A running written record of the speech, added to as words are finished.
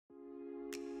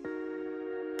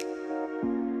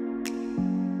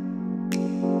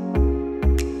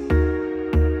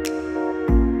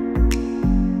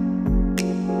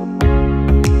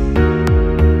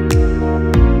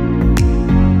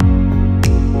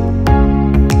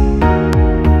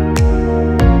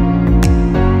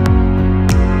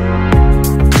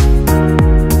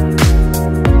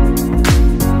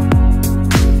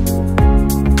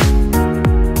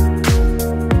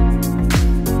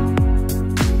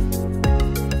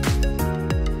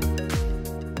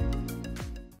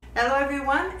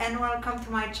everyone and welcome to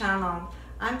my channel.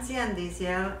 I'm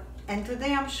Deziel and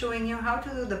today I'm showing you how to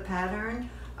do the pattern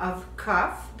of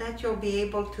cuff that you'll be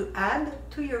able to add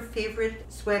to your favorite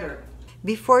sweater.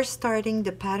 Before starting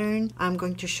the pattern, I'm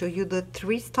going to show you the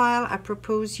three styles I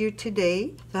propose you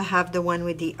today. I have the one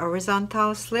with the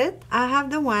horizontal slit. I have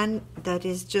the one that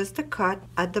is just a cut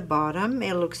at the bottom.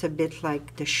 It looks a bit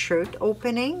like the shirt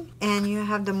opening. And you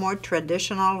have the more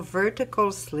traditional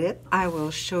vertical slit. I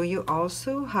will show you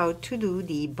also how to do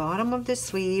the bottom of the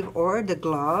sleeve or the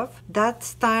glove. That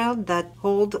style that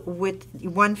hold with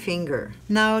one finger.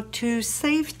 Now to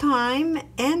save time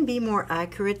and be more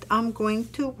accurate, I'm going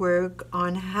to work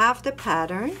on half the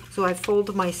pattern. So I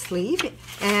fold my sleeve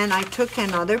and I took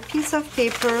another piece of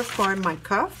paper for my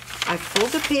cuff. I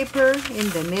fold the paper in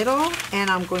the middle and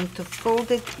I'm going to fold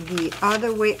it the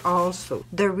other way also.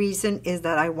 The reason is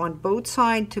that I want both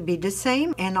sides to be the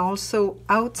same and also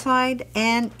outside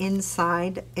and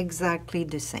inside exactly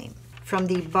the same. From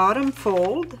the bottom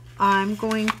fold, I'm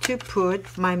going to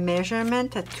put my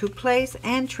measurement at 2 places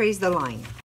and trace the line.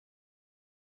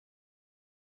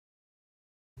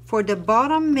 For the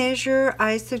bottom measure,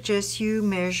 I suggest you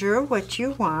measure what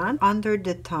you want under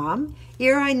the thumb.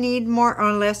 Here I need more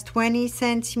or less 20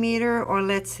 centimeters or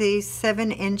let's say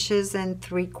 7 inches and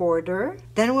 3/4.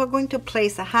 Then we're going to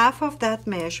place half of that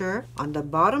measure on the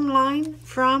bottom line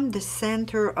from the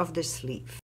center of the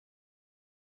sleeve.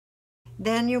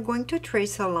 Then you're going to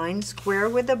trace a line square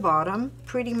with the bottom,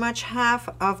 pretty much half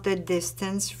of the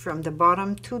distance from the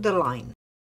bottom to the line.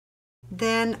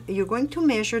 Then you're going to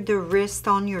measure the wrist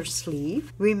on your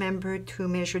sleeve. Remember to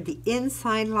measure the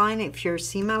inside line if your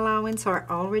seam allowance are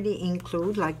already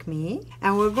included like me.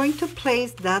 And we're going to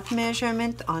place that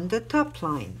measurement on the top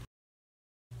line.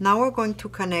 Now we're going to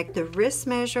connect the wrist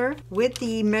measure with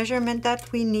the measurement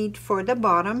that we need for the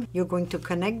bottom. You're going to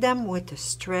connect them with a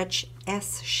stretch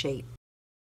S shape.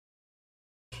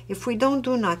 If we don't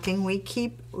do nothing, we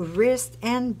keep wrist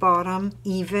and bottom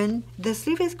even, the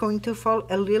sleeve is going to fall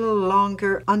a little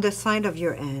longer on the side of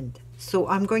your hand. So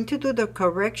I'm going to do the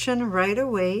correction right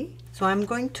away. So I'm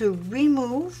going to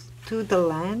remove to the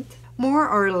length more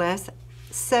or less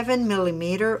 7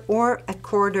 millimeters or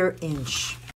 1/4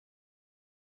 inch.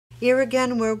 Here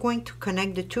again, we're going to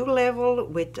connect the two levels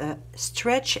with a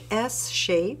stretch S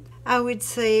shape. I would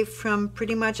say from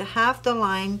pretty much half the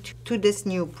line to this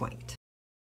new point.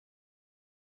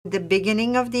 The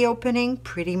beginning of the opening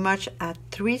pretty much at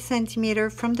 3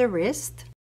 centimeters from the wrist.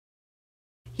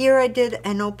 Here I did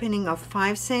an opening of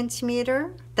 5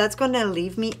 centimeters. That's going to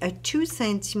leave me a 2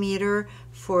 centimeters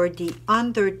for the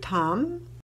under thumb.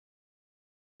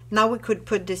 Now we could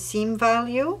put the seam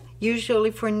value. Usually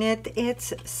for knit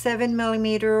it's 7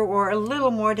 millimeters or a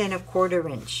little more than 1/4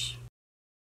 inch.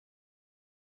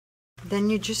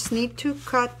 Then you just need to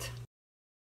cut.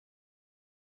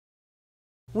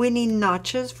 We need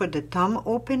notches for the thumb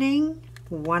opening,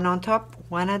 one on top,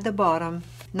 one at the bottom.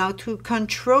 Now to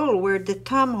control where the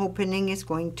thumb opening is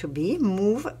going to be,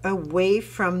 move away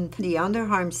from the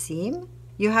underarm seam.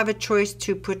 You have a choice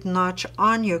to put notch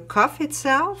on your cuff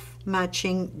itself,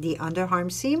 matching the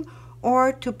underarm seam,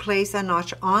 or to place a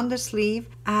notch on the sleeve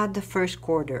at the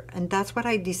 1/4, and that's what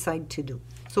I decide to do.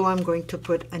 So I'm going to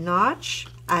put a notch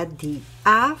at the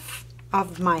half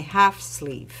of my half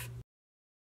sleeve.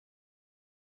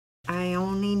 I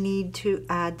only need to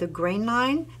add the grain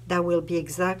line that will be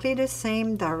exactly the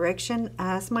same direction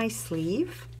as my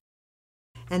sleeve.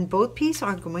 And both pieces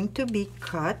are going to be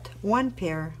cut one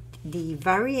pair. The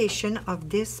variation of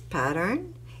this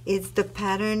pattern is the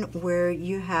pattern where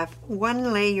you have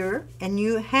one layer and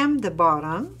you hem the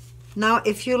bottom. Now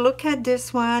if you look at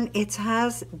this one, it's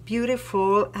as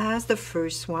beautiful as the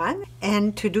first one.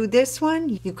 And to do this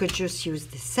one, you could just use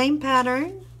the same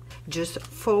pattern. Just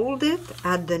fold it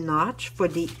at the notch for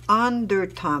the under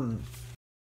thumb.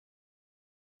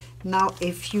 Now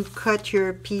if you cut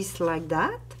your piece like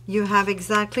that, you have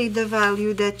exactly the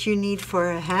value that you need for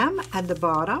a hem at the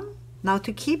bottom. Now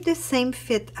to keep the same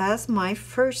fit as my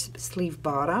first sleeve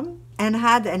bottom and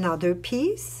add another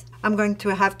piece, I'm going to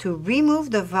have to remove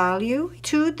the value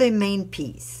to the main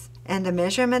piece. And the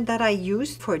measurement that I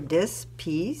used for this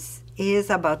piece is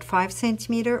about 5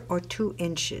 centimeters or 2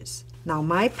 inches. Now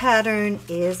my pattern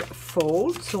is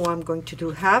fold, so I'm going to do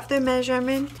half the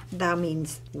measurement. That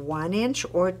means 1 inch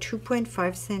or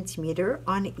 2.5 centimeters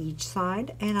on each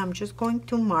side, and I'm just going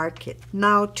to mark it.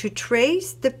 Now to trace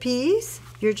the piece,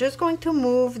 you're just going to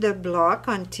move the block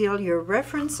until your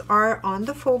reference are on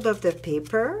the fold of the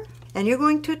paper. And you're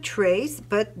going to trace,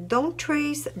 but don't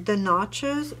trace the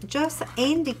notches, just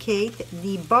indicate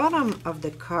the bottom of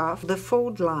the cuff, the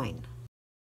fold line.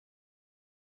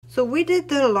 So we did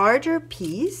the larger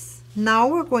piece. Now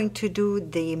we're going to do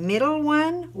the middle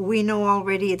one. We know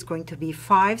already it's going to be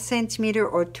 5 centimeters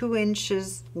or 2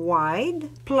 inches wide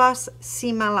plus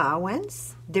seam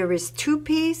allowance. There is 2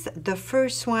 pieces. The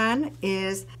first one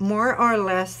is more or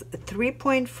less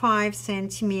 3.5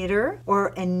 centimeters or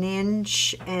an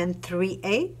inch and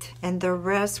 3/8, and the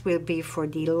rest will be for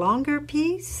the longer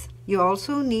piece. You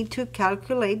also need to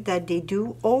calculate that they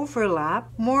do overlap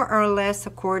more or less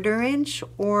 1/4 inch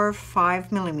or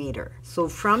 5 millimeters. So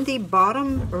from the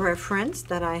bottom reference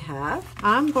that I have,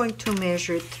 I'm going to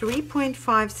measure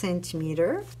 3.5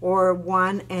 centimeters or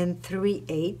 1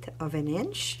 3/8 of an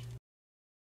inch.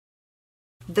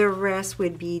 The rest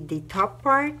would be the top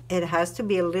part. It has to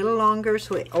be a little longer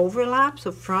so it overlaps.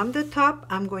 So from the top,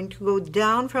 I'm going to go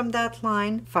down from that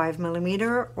line 5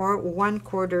 millimeters or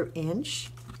 1/4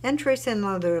 inch. And trace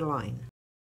another line.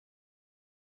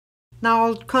 Now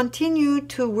I'll continue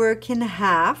to work in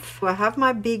half. I have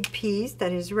my big piece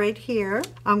that is right here.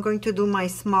 I'm going to do my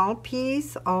small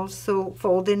piece, also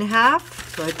fold in half.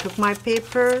 So I took my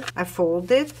paper, I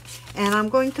fold it, and I'm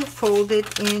going to fold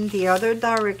it in the other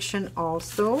direction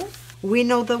also. We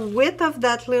know the width of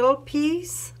that little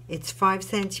piece. It's 5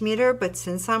 centimeters, but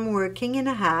since I'm working in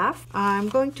half, I'm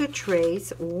going to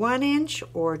trace 1 inch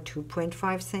or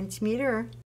 2.5 centimeters.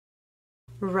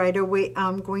 Right away,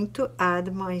 I'm going to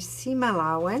add my seam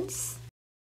allowance.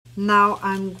 Now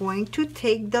I'm going to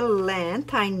take the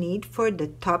length I need for the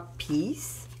top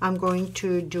piece. I'm going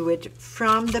to do it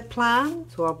from the plan.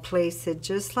 So I'll place it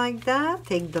just like that.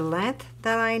 Take the length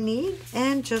that I need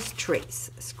and just trace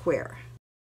square.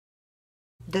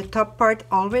 The top part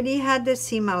already had the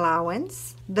seam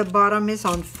allowance. The bottom is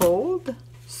on fold.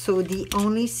 So the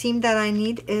only seam that I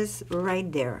need is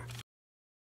right there.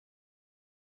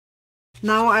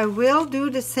 Now I will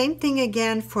do the same thing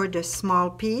again for the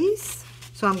small piece.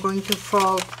 So I'm going to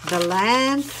fold the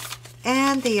length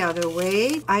and the other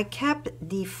way. I kept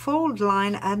the fold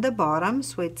line at the bottom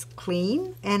so it's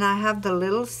clean, and I have the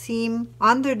little seam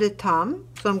under the thumb.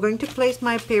 So I'm going to place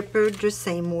my paper the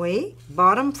same way.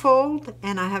 Bottom fold,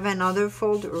 and I have another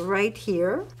fold right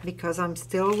here because I'm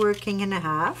still working in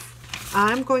half.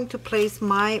 I'm going to place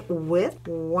my width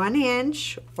 1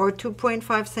 inch or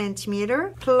 2.5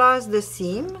 centimeters plus the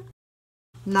seam.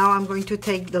 Now I'm going to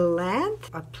take the length,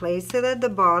 I place it at the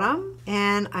bottom,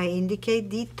 and I indicate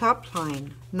the top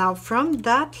line. Now from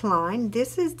that line,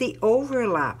 this is the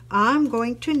overlap. I'm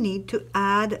going to need to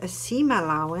add a seam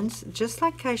allowance, just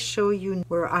like I show you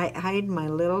where I hide my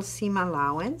little seam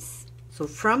allowance. So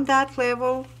from that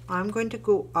level, I'm going to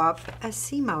go up a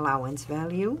seam allowance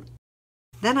value.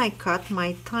 Then I cut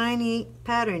my tiny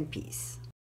pattern piece.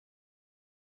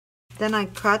 Then I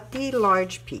cut the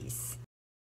large piece.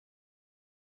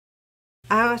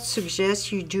 I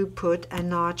suggest you do put a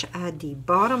notch at the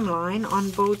bottom line on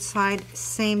both sides.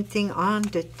 Same thing on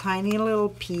the tiny little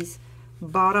piece,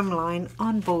 bottom line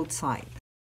on both sides.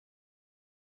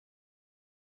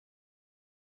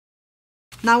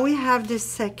 Now we have the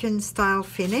second style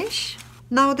finish.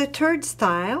 Now the third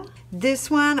style,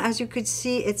 this one, as you could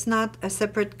see, it's not a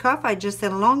separate cuff. I just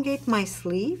elongate my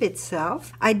sleeve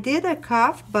itself. I did a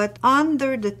cuff, but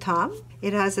under the thumb.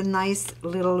 It has a nice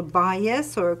little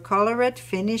bias or collarette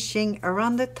finishing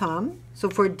around the thumb. So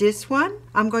for this one,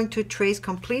 I'm going to trace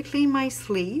completely my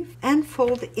sleeve and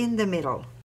fold in the middle.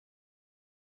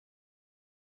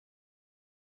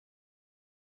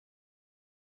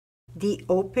 The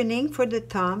opening for the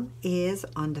thumb is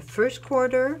on the first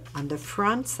quarter, on the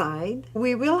front side.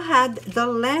 We will add the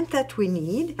length that we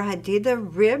need. I did a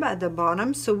rib at the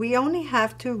bottom, so we only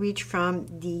have to reach from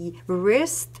the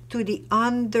wrist to the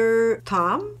under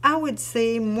thumb. I would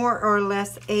say more or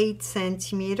less 8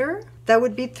 centimeters. That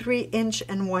would be 3 inch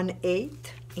and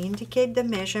 1/8. Indicate the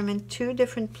measurement 2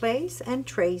 different places and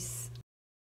trace.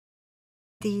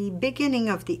 The beginning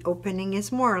of the opening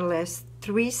is more or less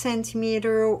 3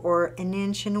 centimeters or 1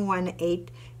 inch and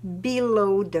 1/8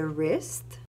 below the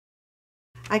wrist.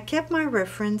 I kept my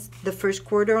reference the first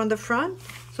quarter on the front,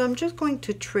 so I'm just going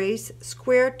to trace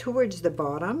square towards the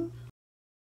bottom.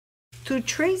 To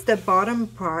trace the bottom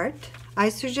part, I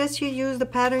suggest you use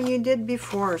the pattern you did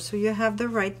before, so you have the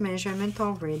right measurement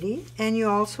already, and you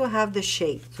also have the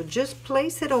shape. So just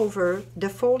place it over the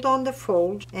fold on the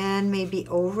fold and maybe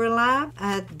overlap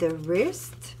at the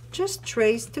wrist. Just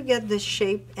trace to get the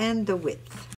shape and the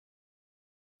width.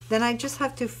 Then I just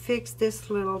have to fix this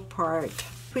little part.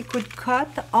 We could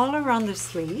cut all around the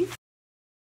sleeve.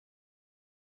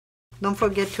 Don't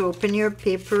forget to open your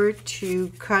paper to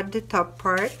cut the top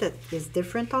part that is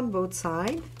different on both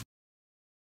sides.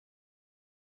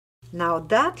 Now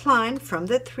that line from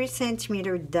the 3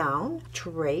 centimeters down,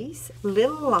 trace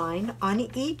little line on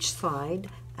each side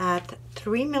at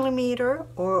 3 millimeter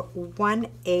or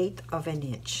 1/8 of an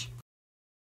inch.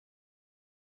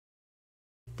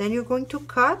 Then you're going to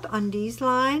cut on these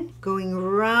lines, going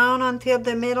round until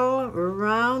the middle,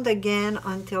 round again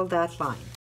until that line.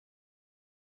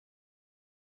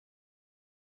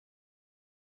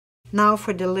 Now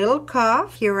for the little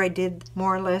cuff, here I did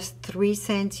more or less 3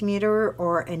 centimeter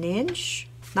or an inch.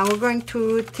 Now we're going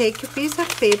to take a piece of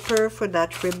paper for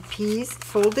that rib piece,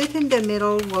 fold it in the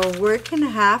middle, we'll work in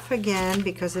half again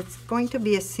because it's going to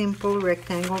be a simple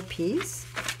rectangle piece.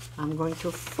 I'm going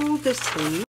to fold the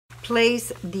sleeve,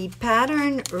 place the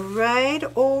pattern right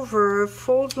over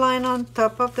fold line on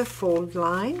top of the fold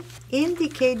line,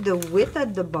 indicate the width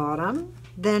at the bottom,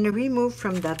 then remove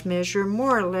from that measure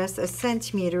more or less a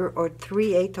centimeter or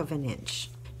 3/8 of an inch.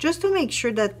 Just to make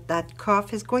sure that that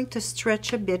cuff is going to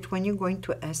stretch a bit when you're going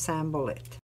to assemble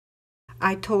it.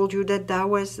 I told you that that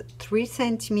was 3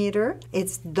 centimeter,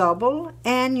 it's double,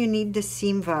 and you need the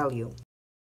seam value.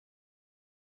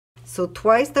 So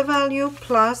twice the value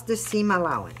plus the seam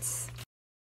allowance.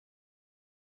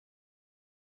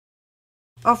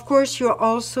 Of course, you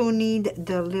also need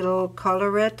the little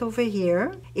collarette over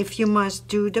here. If you must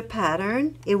do the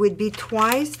pattern, it would be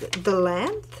twice the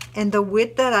length, and the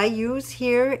width that I use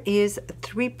here is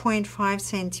 3.5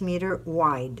 centimeter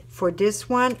wide. For this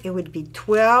one, it would be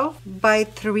 12 by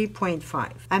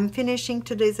 3.5. I'm finishing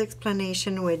today's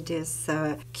explanation with this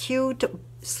cute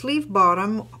sleeve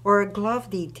bottom or glove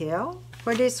detail.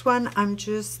 For this one, I'm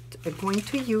just going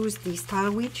to use the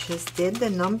style we just did, the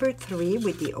number 3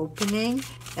 with the opening,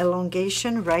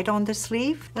 elongation right on the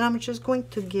sleeve. And I'm just going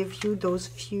to give you those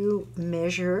few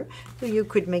measures so you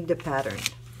could make the pattern.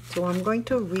 So I'm going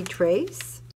to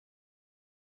retrace.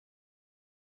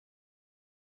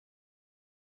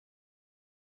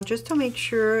 Just to make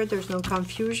sure there's no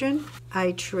confusion,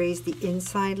 I trace the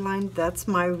inside line. That's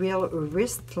my real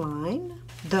wrist line.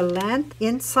 The length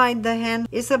inside the hand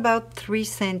is about 3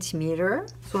 centimeter.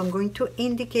 So I'm going to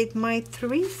indicate my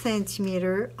 3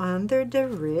 centimeter under the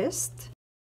wrist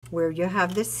where you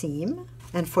have the seam.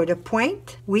 And for the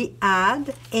point, we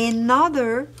add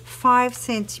another 5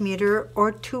 centimeter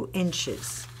or 2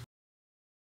 inches.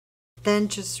 Then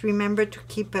just remember to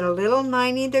keep it a little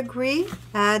 90 degree,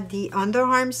 add the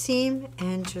underarm seam,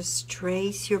 and just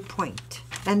trace your point.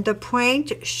 And the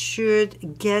point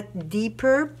should get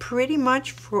deeper pretty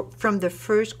much from the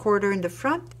first quarter in the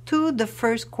front to the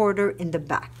first quarter in the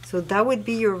back. So that would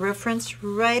be your reference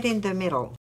right in the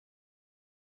middle.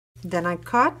 Then I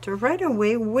cut right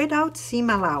away without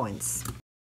seam allowance.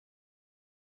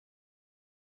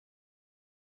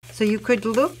 So you could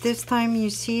look, this time you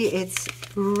see it's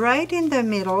right in the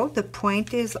middle. The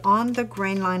point is on the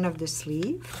grain line of the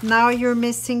sleeve. Now you're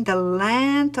missing the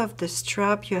length of the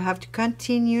strap. You have to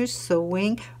continue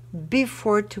sewing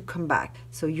before to come back.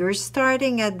 So you're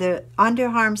starting at the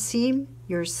underarm seam,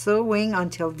 you're sewing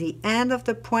until the end of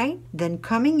the point, then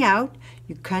coming out,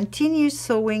 you continue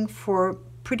sewing for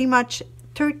pretty much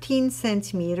 13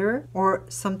 centimeter or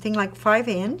something like 5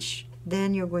 inch.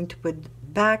 Then you're going to put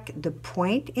back the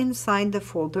point inside the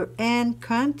folder and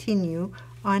continue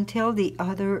until the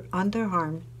other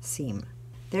underarm seam.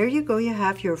 There you go, you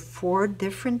have your 4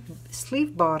 different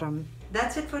sleeve bottom.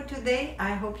 That's it for today.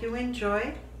 I hope you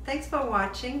enjoyed. Thanks for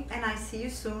watching and I see you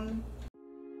soon.